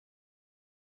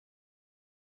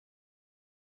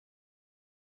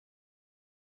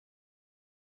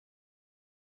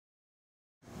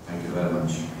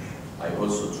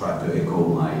also try to echo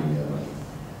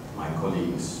my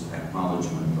colleagues'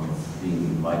 acknowledgement of being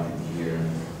invited here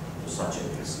to such a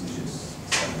prestigious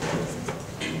center.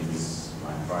 It is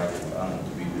my pride and honor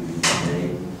to be with you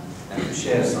today and to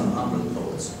share some humble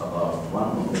thoughts about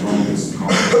one of the longest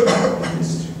conflicts in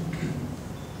history.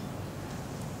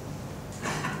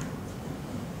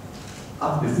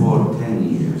 Up before 10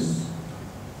 years,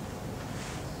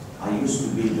 I used to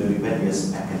be the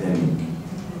rebellious academic.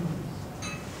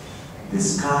 The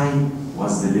sky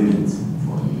was the limit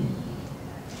for me.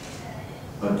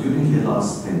 But during the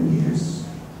last 10 years,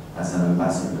 as an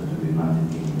ambassador to the United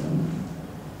Kingdom,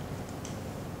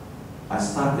 I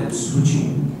started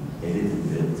switching a little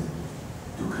bit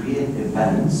to create a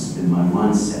balance in my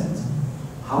mindset,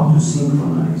 how to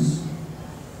synchronize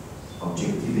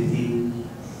objectivity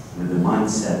with the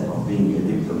mindset of being a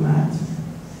diplomat,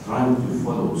 trying to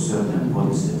follow certain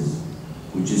policies,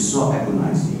 which is so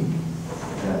agonizing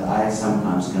that I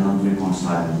sometimes cannot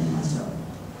reconcile it with myself.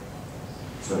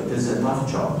 So it is a tough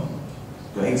job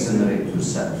to exonerate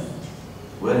yourself,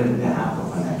 wearing the hat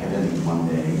of an academic one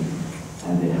day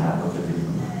and the hat of a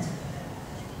diplomat.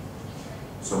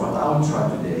 So what I will try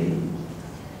today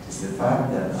is the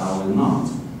fact that I will not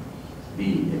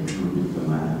be a pure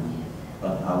diplomat,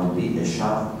 but I will be a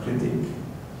sharp critic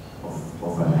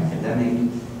of an academic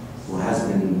who has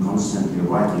been constantly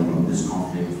writing on this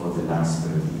conflict for the last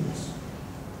 30 years.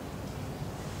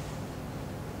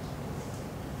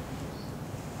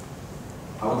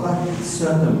 I would like to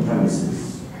certain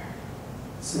premises,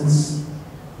 since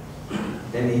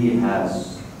Eli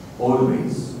has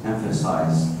always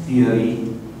emphasized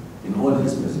theory in all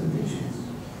his presentations.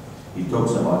 He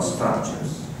talks about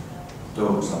structures, he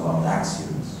talks about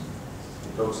axioms,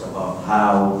 he talks about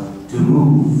how to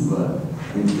move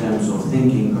in terms of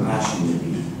thinking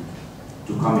rationally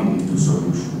to coming into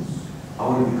solutions. I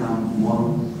will become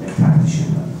more a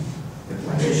practitioner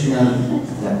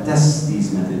that tests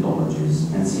these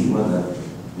methodologies and see whether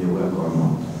they work or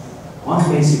not. One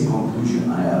basic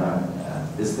conclusion I arrived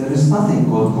at is there is nothing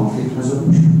called conflict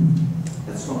resolution.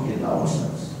 Let's not kid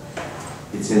ourselves.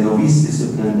 It's a novice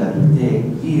discipline that will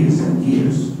take years and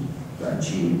years to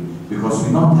achieve, because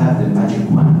we don't have the magic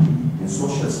wand in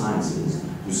social sciences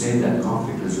to say that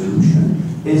conflict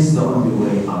resolution is the only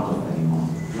way out of any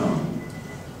conflict. No.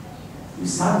 We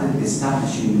started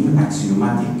establishing new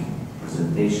axiomatic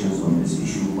presentations on this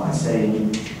issue by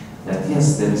saying that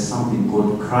yes, there is something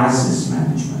called crisis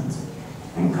management.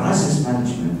 And crisis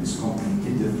management is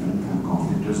completely different from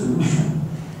conflict resolution.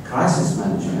 Crisis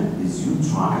management is you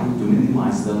trying to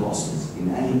minimize the losses in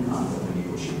any kind of a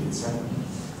negotiated settlement.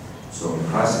 So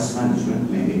crisis management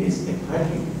maybe is a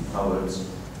prelude towards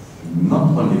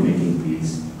not only making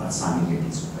peace, but signing a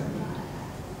peace agreement.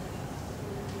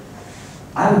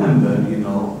 I remember,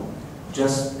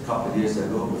 just a couple of years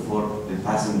ago, before the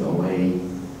passing away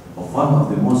of one of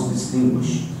the most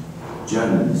distinguished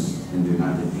journalists in the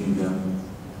United Kingdom,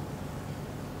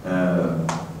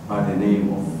 by the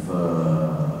name of, I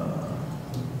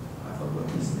forgot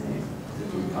his name,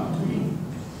 it will come to me,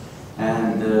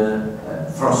 and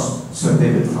Frost, Sir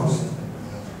David Frost.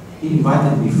 He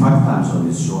invited me 5 times on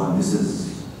this show, and this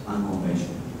is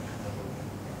unconventional.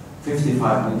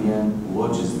 55 million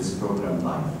watches this program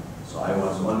live. So I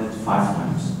was on it 5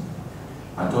 times.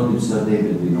 I told him, Sir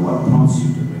David, what prompts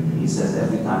you to bring me? He says,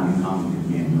 every time you come, you give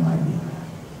me a new idea.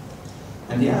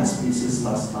 And he asked me since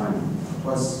last time, it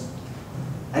was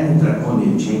any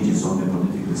draconian changes on the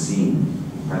political scene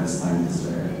in Palestine and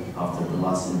Israel after the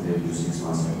last interview 6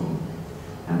 months ago.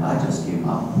 And I just came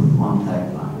up with one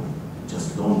tagline,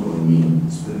 just dawned on me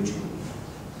spiritually.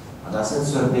 And I said,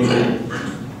 Sir David,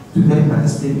 today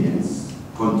Palestinians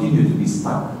continue to be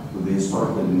stuck with the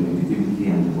historical inevitability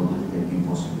and the political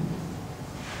impossibility.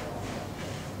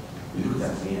 He looked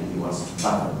at me and he was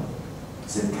baffled. He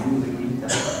said, can you repeat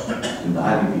that? And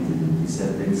I repeated it. He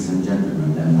said, ladies and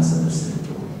gentlemen, the ambassador said,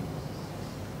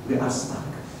 we are stuck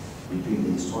between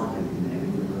the historical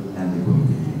inevitable and the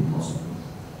politically impossible.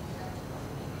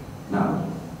 Now,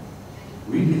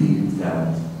 we believe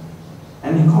that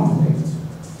any conflict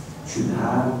should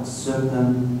have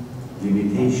certain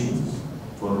limitations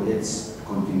for its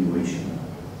continuation.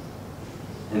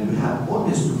 And we have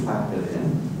always to factor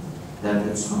in that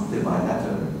it's not the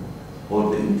bilateral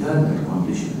or the internal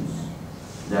conditions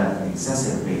that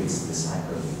exacerbates the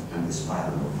cycle and the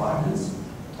spiral of violence,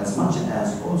 as much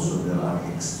as also there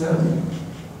are external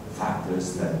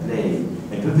factors that play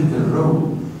a pivotal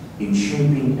role in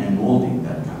shaping and molding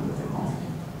that kind of a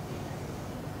conflict.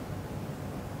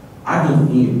 I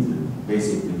don't need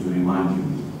basically to remind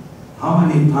you how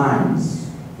many times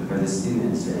the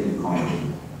Palestinian-Israeli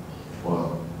conflict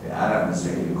or the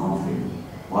Arab-Israeli conflict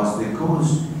was the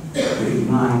cause to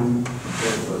ignite the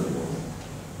Third World War.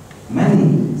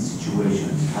 Many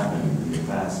situations happened in the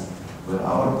past where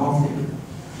our conflict,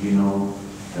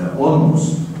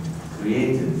 almost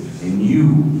created a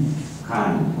new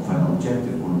kind of an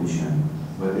objective condition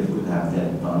where it could have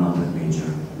led to another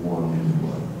major war in the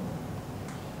world.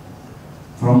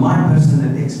 From my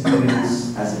personal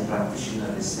experience as a practitioner,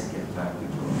 a second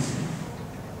practical lesson,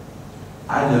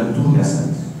 I learned two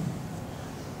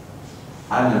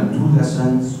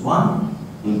lessons. One,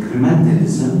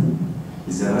 incrementalism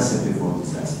is a recipe for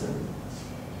disaster.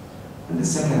 And the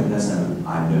second lesson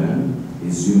I learned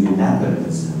is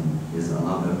unilateralism is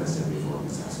another recipe for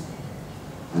disaster.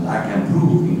 And I can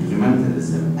prove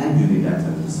incrementalism and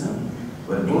unilateralism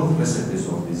were both recipes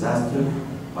of disaster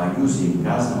by using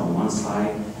Gaza on one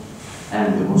side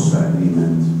and the Oslo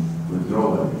Agreement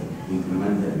withdrawal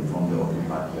incrementally from the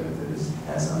occupied territories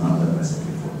as another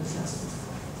recipe for disaster.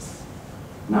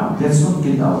 Now, let's not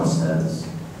kid ourselves.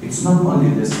 It's not only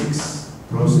the 6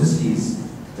 processes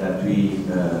that we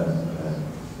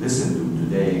listened to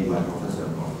today by Professor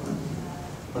Kaufman,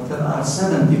 but there are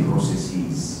 70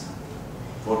 processes.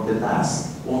 For the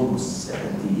last almost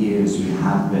 70 years, we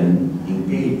have been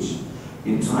engaged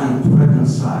in trying to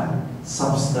reconcile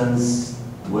substance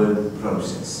with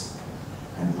process.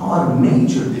 And our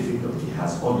major difficulty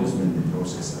has always been the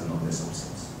process and not the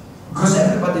substance. Because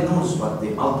everybody knows what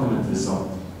the ultimate result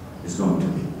is going to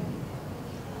be.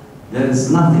 There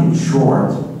is nothing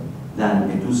short than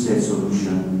a two-state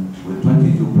solution with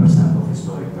 22% of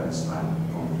historic Palestine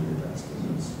completely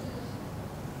Palestinians.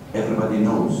 Everybody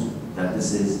knows that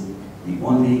this is the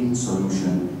only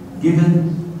solution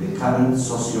given the current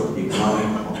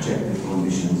socio-economic objective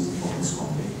conditions of this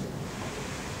conflict.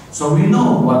 So we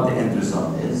know what the end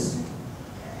result is,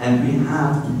 and we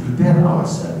have to prepare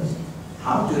ourselves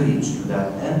how to reach to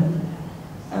that end,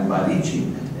 and by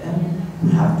reaching that end,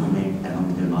 we have to make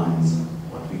along the lines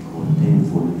what we call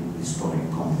painful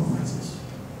historic compromises.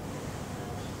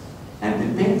 And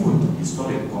the painful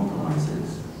historic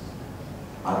compromises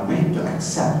are made to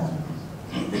accept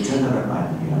the general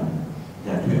idea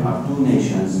that we are two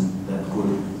nations that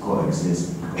could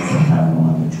coexist because we have no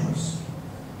other choice.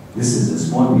 This is a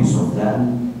small piece of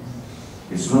land.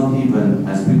 It's not even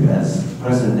as big as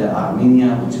present-day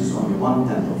Armenia, which is only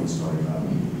 1/10 of historic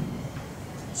Armenia.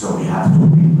 So we have two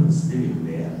peoples living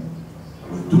there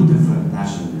with two different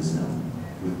nationalisms,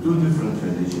 with two different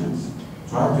religions,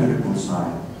 try to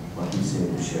reconcile what we say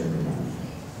the shared land.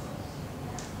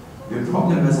 The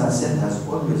problem, as I said, has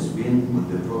always been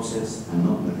with the process and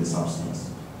not with the substance.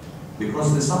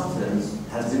 Because the substance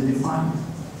has been defined.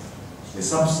 The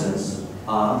substance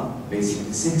are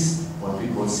basically 6, what we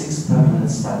call 6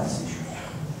 permanent status issues.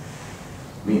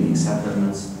 Meaning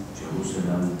settlements,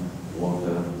 Jerusalem,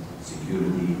 water,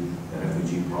 security, the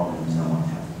refugee problems, and what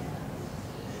have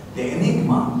you. The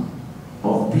enigma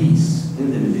of peace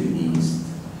in the Middle East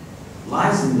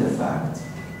lies in the fact,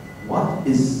 what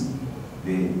is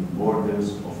the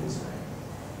borders of Israel?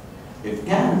 If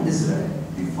can Israel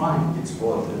define its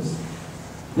borders,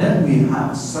 then we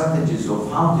have strategies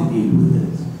of how to deal with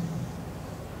it,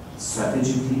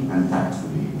 strategically and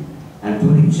tactfully, and to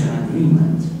reach an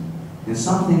agreement in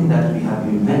something that we have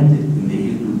invented in the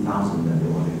year 2000 at the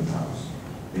Oriente House,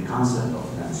 the concept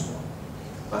of transfer.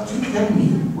 But you tell me,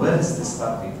 where is the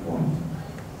starting point?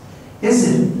 Is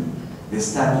it the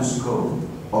status quo,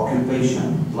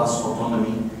 occupation plus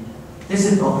autonomy?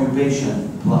 Is it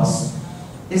occupation plus,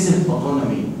 is it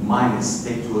autonomy minus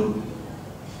statehood?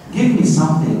 Give me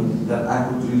something that I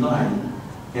could rely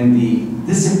in the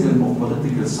discipline of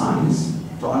political science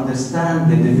to understand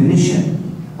the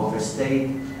definition of a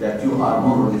state that you are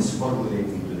more or less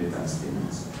formulating to the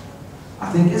Palestinians.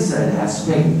 I think Israel has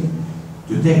failed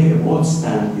to take a bold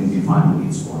stand in defining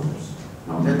its borders.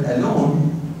 Now, let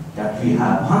alone that we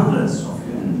have hundreds of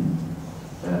UN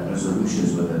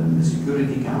resolutions, whether in the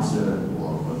Security Council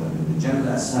or whether in the General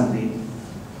Assembly.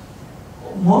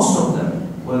 Most of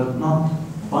them were not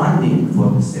binding for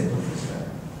the state of Israel.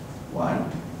 Why?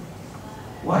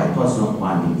 Why it was not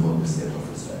binding for the state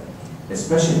of Israel,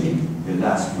 especially the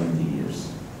last 20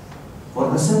 years?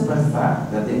 For the simple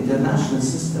fact that the international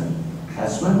system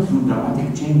has went through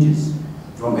dramatic changes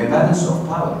from a balance of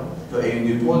power to a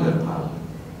unipolar power.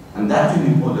 And that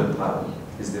unipolar power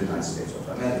is the United States of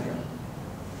America.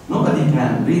 Nobody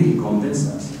can really convince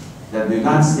us that the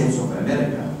United States of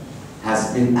America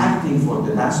has been acting for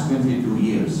the last 22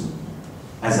 years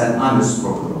as an honest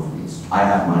broker of peace. I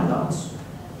have my doubts.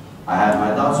 I have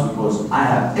my doubts because I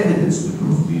have evidence to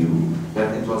prove to you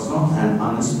that it was not an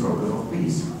honest broker of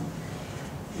peace.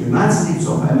 The United States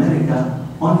of America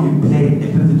only played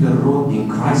a pivotal role in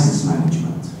crisis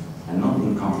management. and not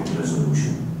in conflict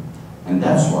resolution. And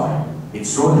that's why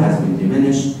its role has been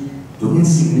diminished to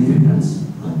insignificance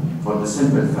for the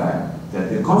simple fact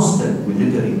that the constant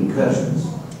military incursions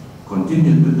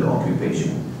continued with the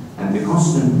occupation and the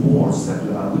constant wars that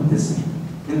we are witnessing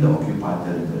in the occupied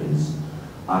territories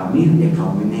are merely a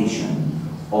culmination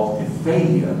of the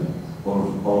failure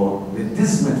or the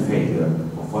dismal failure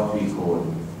of what we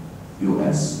call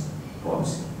US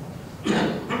policy.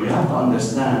 We have to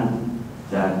understand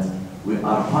that we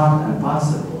are part and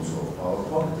parcel also of our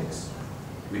politics.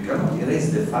 We cannot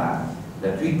erase the fact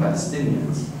that we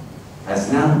Palestinians,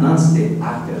 as non-state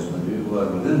actors when we were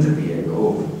within the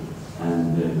PLO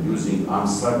and using armed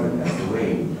struggle as a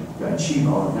way to achieve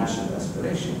our national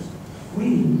aspirations,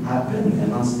 we have been a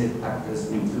non-state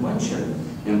actors influential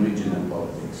in regional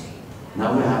politics.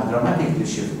 Now we have dramatically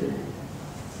shifted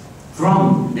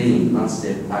from being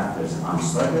non-state actors in armed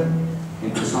struggle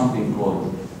into something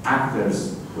called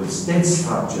actors with state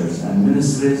structures and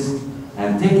ministries,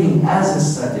 and taking as a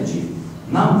strategy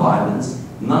non-violence,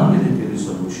 non-military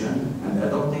solution, and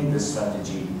adopting the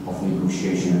strategy of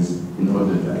negotiations in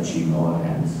order to achieve our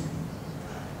ends.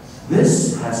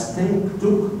 This has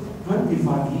took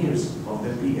 25 years of the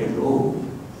PLO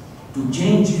to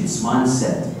change its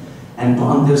mindset and to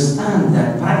understand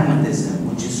that pragmatism,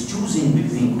 which is choosing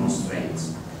between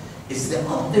constraints, is the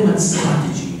ultimate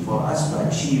strategy for us to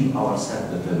achieve our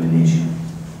self-determination.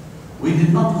 We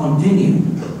did not continue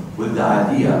with the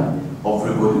idea of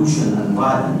revolution and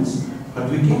violence, but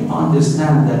we came to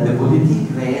understand that the politique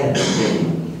réelle today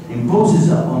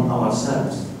imposes upon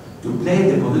ourselves to play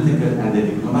the political and the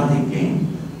diplomatic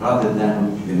game rather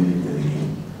than the military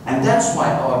game. And that's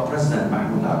why our President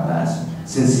Mahmoud Abbas,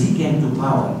 since he came to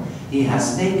power, he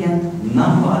has taken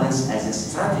non-violence as a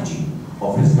strategy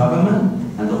of his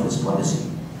government and of his policy.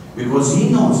 Because he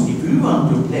knows if we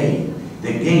want to play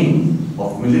the game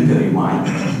of military might,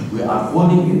 we are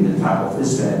falling in the trap of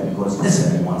Israel, because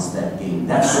Israel wants that game.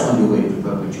 That's the only way to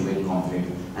perpetuate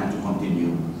conflict and to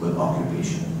continue with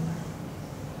occupation.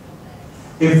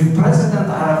 If President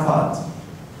Arafat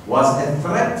was a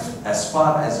threat as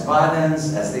far as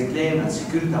violence, as they claim, and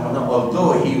security,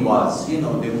 although he was,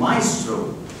 the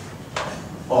maestro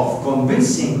of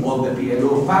convincing all the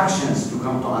PLO factions to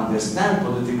come to understand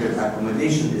political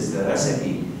accommodation is the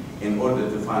recipe in order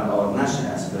to find our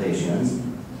national aspirations,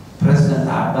 President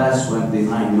Abbas went the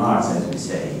 9 yards, as we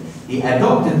say. He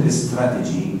adopted this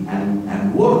strategy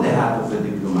and wore the hat of the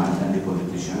diplomat and the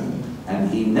politician, and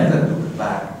he never looked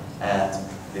back at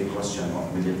the question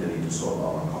of military to solve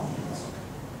our conflicts.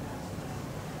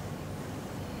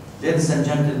 Ladies and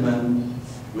gentlemen,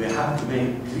 we have to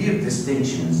make clear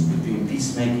distinctions between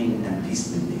peacemaking and peace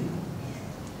building.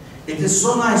 It is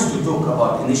so nice to talk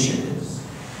about initiatives,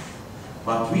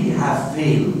 but we have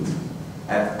failed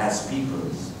as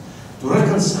peoples to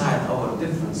reconcile our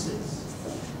differences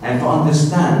and to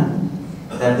understand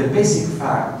that the basic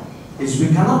fact is we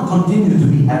cannot continue to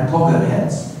be at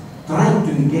loggerheads trying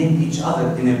to engage each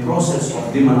other in a process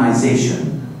of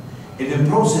demonization, in a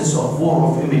process of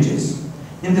war of images,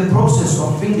 in the process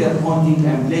of finger pointing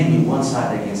and blaming one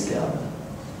side against the other.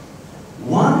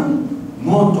 One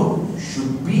motto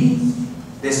should be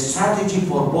the strategy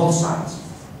for both sides.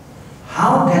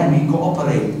 How can we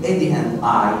cooperate, Eddie and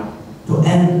I, to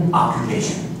end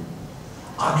occupation?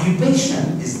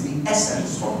 Occupation is the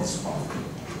essence of this conflict,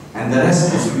 and the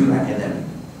rest is pure academic.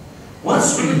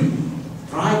 Once we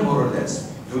try more or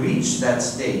less to reach that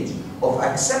stage of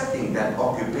accepting that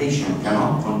occupation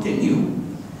cannot continue,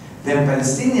 then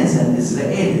Palestinians and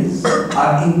Israelis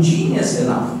are ingenious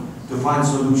enough to find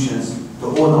solutions to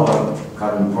all our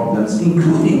current problems,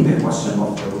 including the question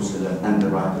of Jerusalem and the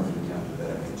right of return to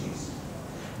the refugees.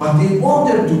 But in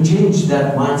order to change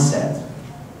that mindset,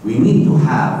 we need to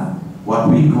have what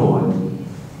we call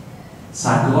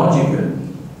psychological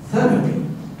therapy.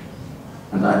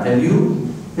 And I tell you,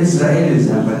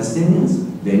 Israelis and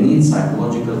Palestinians, they need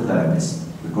psychological therapists,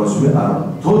 because we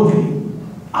are totally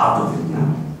out of it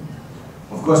now.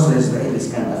 Of course, the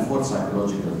Israelis can afford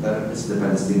psychological therapists, the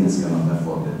Palestinians cannot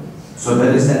afford it. So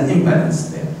there is an imbalance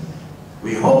there.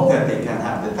 We hope that they can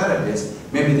have the therapists,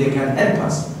 maybe they can help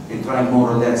us in trying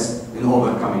more or less in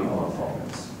overcoming our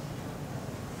problems.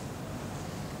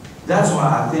 That's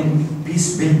why I think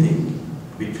peace building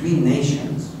between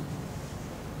nations,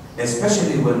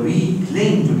 especially when we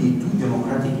claim to be two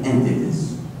democratic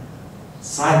entities,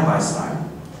 side by side,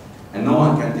 and no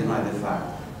one can deny the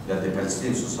fact that the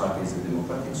Palestinian society is a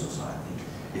democratic society.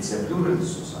 It's a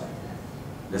pluralist society.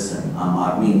 Listen, I'm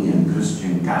Armenian,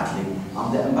 Christian, Catholic.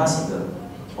 I'm the ambassador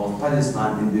of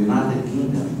Palestine in the United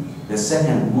Kingdom, the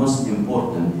second most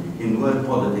important in world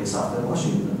politics after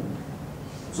Washington.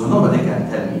 So nobody can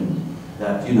tell me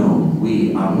that, you know,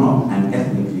 we are not an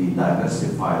ethnically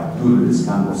diversified, pluralist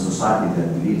kind of society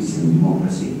that believes in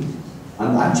democracy.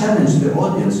 And I challenge the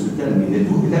audience to tell me the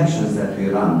 2 elections that we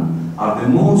run are the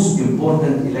most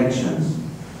important elections,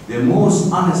 the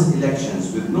most honest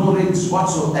elections with no risks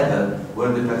whatsoever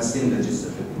were the Palestinian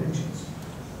legislative elections.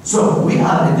 So we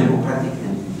are a democratic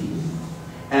entity,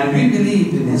 and we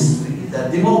believe in history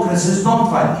that democracies don't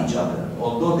fight each other,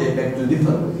 although they beg to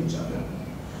differ with each other.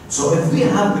 So if we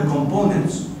have the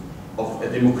components of a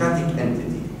democratic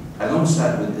entity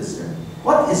alongside with Israel,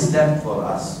 what is left for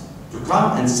us to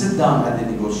come and sit down at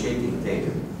the negotiating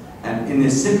table and in a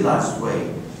civilized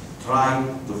way try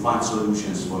to find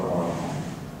solutions for our own?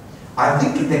 I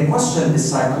think the question is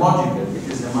psychological,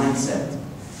 it is a mindset.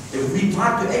 If we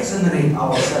try to exonerate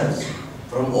ourselves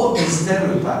from all these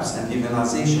stereotypes and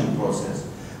demonization process,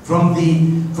 from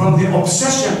the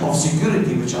obsession of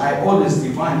security, which I always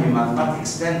define in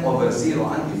mathematics 10 over 0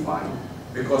 undefined,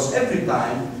 because every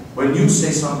time when you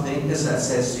say something, Israel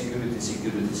says security,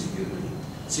 security, security.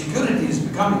 Security is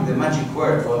becoming the magic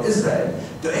word for Israel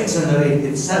to exonerate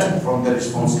itself from the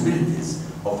responsibilities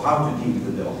of how to deal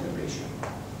with the occupation.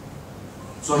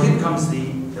 So here comes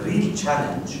the real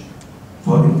challenge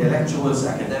for intellectuals,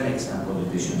 academics, and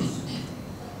politicians.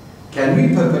 Can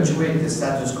we perpetuate the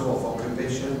status quo of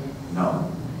occupation?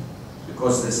 No.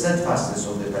 Because the steadfastness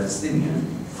of the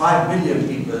Palestinian, 5 million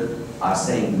people are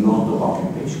saying no to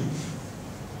occupation.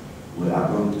 We are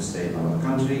going to stay in our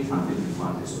country until we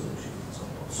find a solution.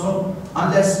 So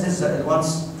unless Israel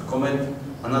wants to commit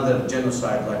another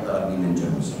genocide like the Armenian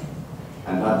genocide,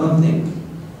 and I don't think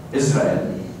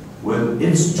Israel, with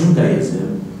its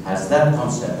Judaism, has that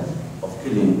concept of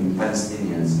killing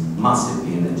Palestinians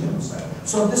massively in a genocide.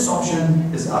 So this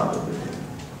option is out of the way.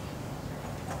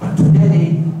 But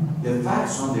today, the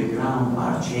facts on the ground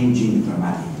are changing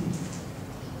dramatically.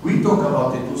 We talk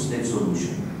about a 2-state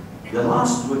solution. The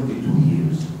last 22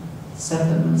 years,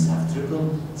 settlements have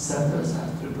tripled, settlers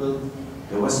have tripled,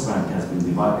 the West Bank has been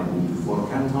divided into 4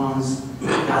 cantons,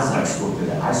 Gaza is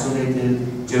totally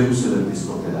isolated, Jerusalem is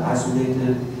totally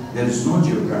isolated, there is no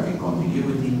geographic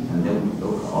continuity, and then we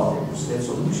talk about a 2-state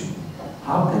solution.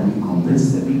 How can we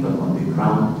convince the people on the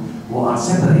ground who are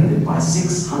separated by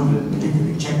 600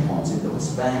 military checkpoints in the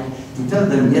West Bank to tell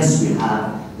them, yes, we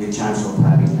have the chance of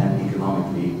having an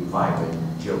economically vibrant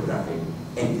geographic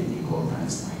entity called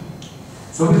Palestine?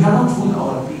 So we cannot fool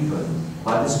our people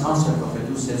by this concept of a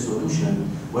 2-state solution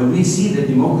when we see the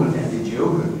demography and the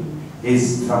geography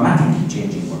is dramatically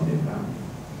changing on the ground.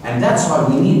 And that's why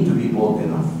we need to be bold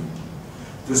enough.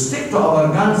 To stick to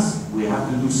our guns, we have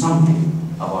to do something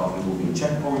about removing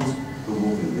checkpoints,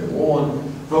 removing the wall,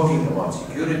 talking about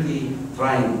security,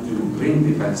 trying to bring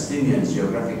the Palestinian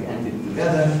geographic entity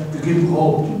together to give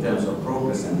hope in terms of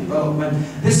progress and development.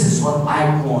 This is what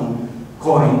I coin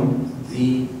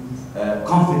the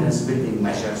confidence-building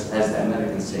measures, as the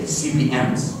Americans say,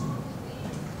 CBMs.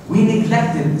 We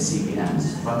neglected the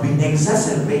CBMs, but we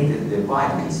exacerbated the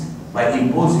violence by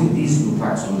imposing these new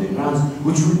facts on the grounds,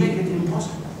 which would make it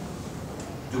impossible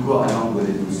to go along with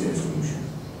a 2-state solution.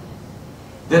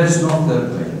 There is no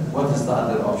third way. What is the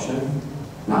other option?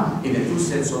 Now, in a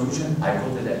 2-state solution, I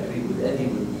totally agree with Eddie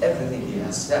with everything he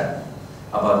has said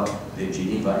about the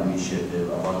Geneva Initiative,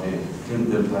 about the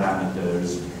Clinton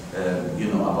parameters,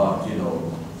 about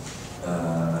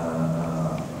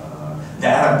the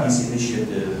Arab Peace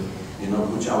Initiative,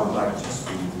 which I would like just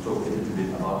to talk a little bit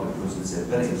about it because it's a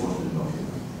very important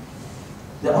document.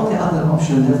 The only other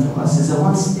option left for us is a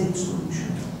 1-state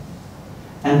solution.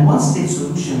 And 1-state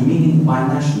solution meaning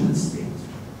binational state.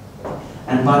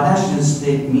 And binational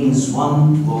state means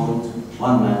 1 vote,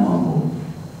 1 man, 1 vote.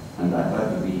 And I try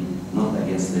to be not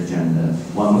against the gender,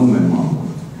 1 woman, 1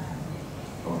 vote.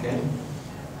 Okay?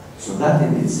 So that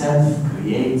in itself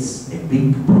creates a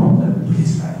big problem to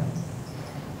Israel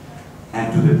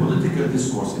and to the political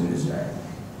discourse in Israel.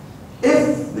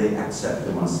 If they accept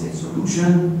the 1-state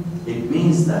solution, it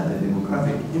means that the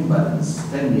demographic imbalance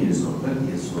 10 years or 20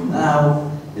 years from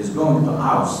now is going to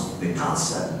oust the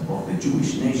concept of the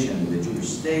Jewish nation, the Jewish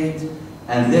state,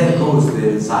 and there goes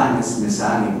the Zionist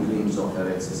messianic dreams of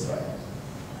Eretz Israel.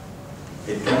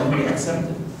 It cannot be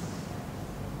accepted.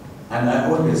 And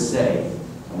I always say,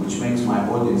 which makes my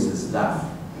audiences laugh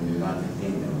in the United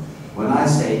Kingdom, when I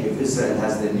say if Israel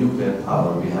has the nuclear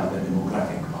power, we have the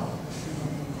demographic power.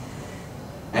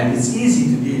 And it's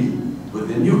easy to deal with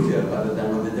the nuclear rather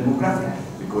than with the demographic,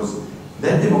 because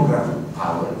that demographic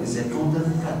power is a total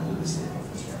threat to the state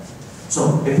of Israel.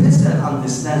 So if Israel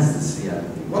understands this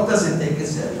reality, what does it take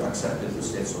Israel to accept the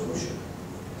 2-state solution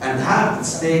and have the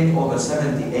state over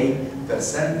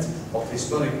 78% of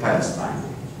historic Palestine?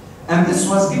 And this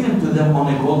was given to them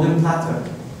on a golden platter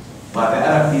by the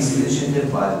Arab Peace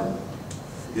Initiative, by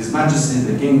His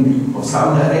Majesty the King of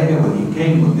Saudi Arabia when he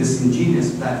came with this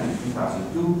ingenious plan in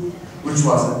 2002, which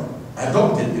was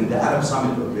adopted in the Arab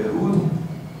Summit of Beirut.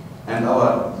 And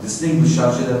our distinguished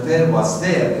charge d'affaires was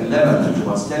there in Lebanon. He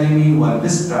was telling me when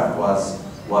this draft was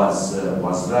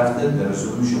drafted, the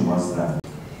resolution was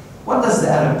drafted. What does the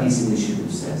Arab Peace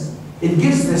Initiative say? It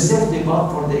gives the safety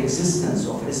valve for the existence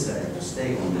of Israel to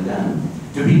stay on the land,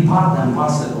 to be part and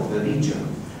parcel of the region,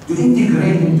 to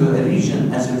integrate into a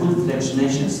region as a full-fledged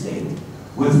nation state,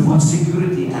 with food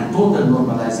security and total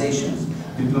normalizations,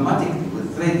 diplomatically,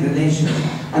 with trade relations.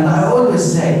 And I always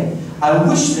say, I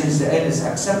wish the Israelis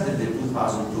accepted the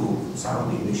 2002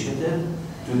 Saudi initiative.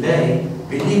 Today,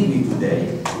 believe me,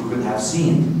 today, we could have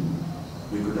seen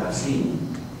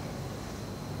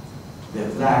the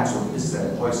flags of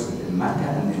Israel hoisted in Mecca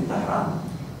and in Tehran.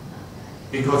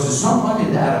 Because it's not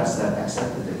only the Arabs that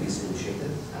accepted the peace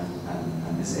initiative,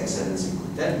 and His Excellency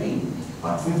could tell me,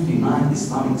 but 59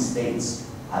 Islamic states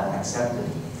have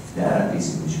accepted the Arab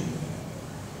peace initiative.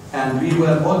 And we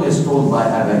were always told by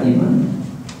Abba Eban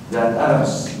that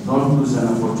Arabs don't lose an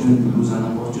opportunity to lose an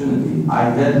opportunity.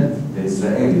 I tell the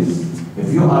Israelis,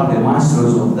 if you are the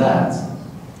masters of that,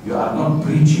 you are not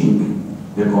preaching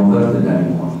the converted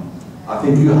anymore. I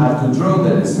think you have to draw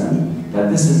the lesson that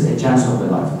this is a chance of a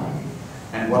lifetime.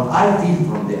 And what I feel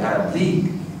from the Arab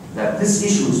League, that this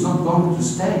issue is not going to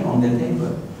stay on the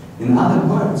table. In other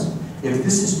words, if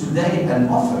this is today an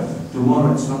offer,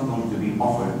 tomorrow it's not going to be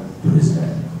offered to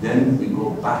Israel. Then we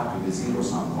go back to the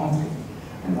zero-sum conflict.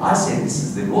 And I say this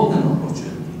is the golden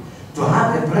opportunity to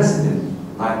have a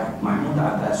president like Mahmoud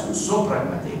Abbas, who is so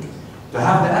pragmatic, to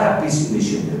have the Arab Peace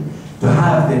Initiative, to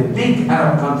have the big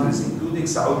Arab countries, including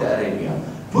Saudi Arabia,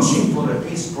 pushing for a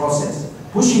peace process,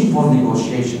 pushing for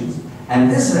negotiations,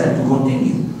 and Israel to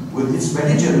continue with its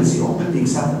belligerency of building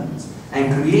settlements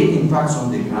and creating facts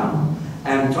on the ground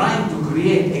and trying to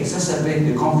exacerbate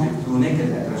the conflict through naked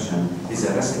aggression is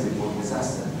a recipe for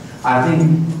disaster. I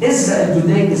think Israel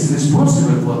today is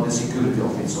responsible for the security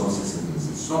of its own citizens.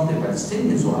 It's not the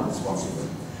Palestinians who are responsible.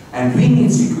 And we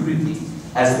need security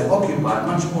as the occupier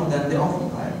much more than the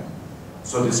occupier.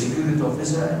 So the security of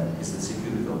Israel is the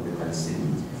security of the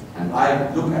Palestinians. And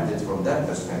I look at it from that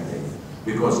perspective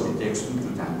because it takes two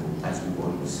to tango, as we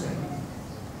always say.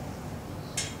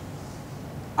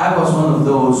 I was one of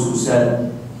those who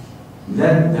said,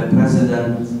 let the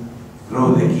president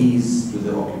throw the keys to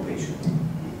the occupation.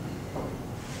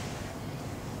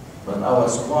 But I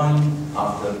was coined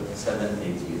after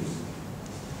 7-8 years.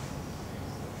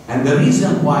 And the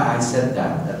reason why I said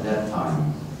that at that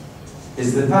time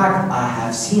is the fact I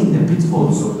have seen the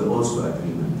pitfalls of the Oslo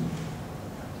Agreement.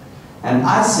 And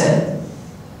I said,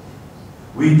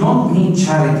 we don't need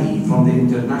charity from the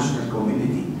international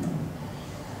community.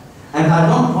 And I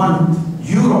don't want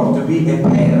Europe to be a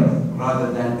payer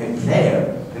rather than a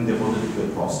player in the political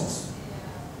process.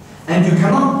 And you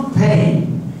cannot pay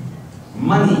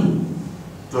money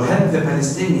to help the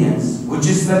Palestinians, which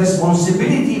is the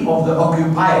responsibility of the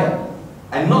occupier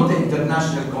and not the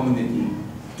international community,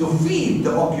 to feed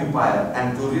the occupier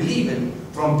and to relieve it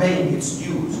from paying its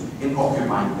dues in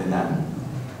occupying the land.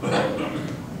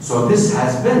 So this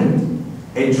has been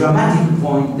a dramatic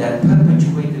point that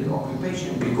perpetuated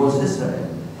occupation because Israel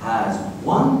has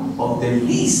one of the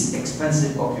least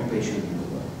expensive occupations in the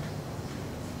world.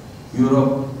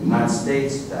 Europe, United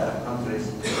States, the Arab countries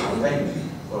are paying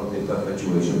for the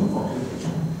perpetuation of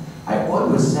occupation. I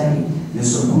always say the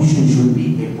solution should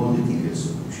be a political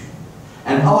solution.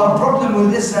 And our problem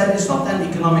with Israel is not an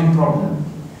economic problem.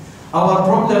 Our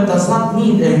problem does not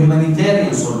need a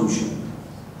humanitarian solution.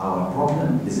 Our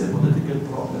problem is a political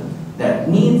problem that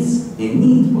needs a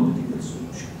political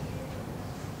solution.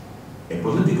 A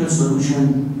political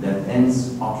solution that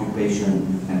ends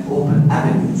occupation and open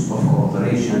avenues of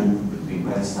cooperation between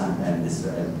Palestine and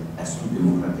Israel as two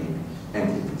democratic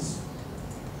entities.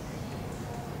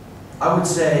 I would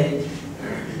say,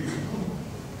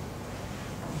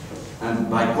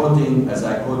 and by quoting, as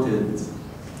I quoted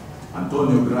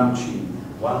Antonio Gramsci,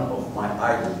 one of my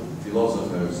idol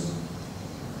philosophers,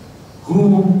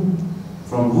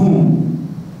 from whom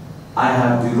I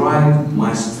have derived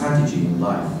my strategy in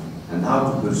life and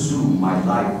how to pursue my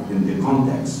life in the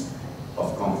context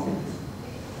of conflict.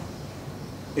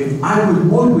 If I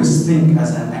will always think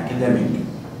as an academic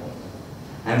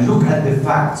and look at the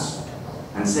facts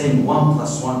and saying 1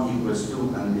 + 1 =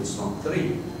 2 and it's not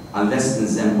 3, unless in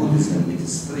Zen Buddhism it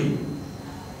is 3,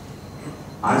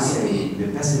 I say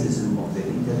the pessimism of the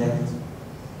intellect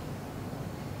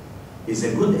is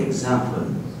a good example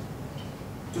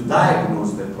to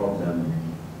diagnose the problem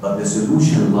but the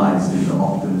solution lies in the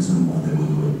optimism of the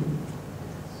goodwill.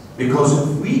 Because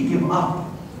if we give up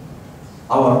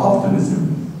our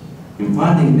optimism in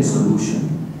finding a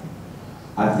solution,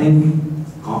 I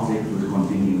think conflict will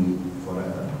continue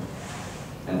forever.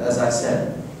 And as I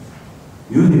said,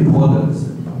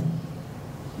 unipolarism,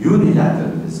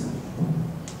 unilateralism,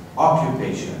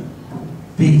 occupation,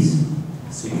 peace,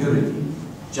 security,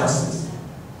 justice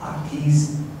are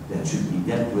keys that should be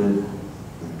dealt with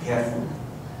carefully,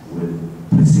 with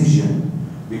precision,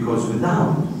 because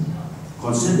without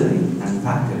considering and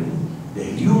factoring the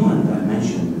human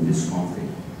dimension in this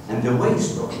conflict and the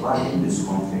waste of life in this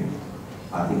conflict,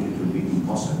 I think it will be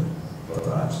impossible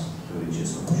for us to reach a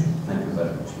solution. Thank you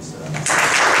very much, Mr.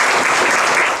 Anderson.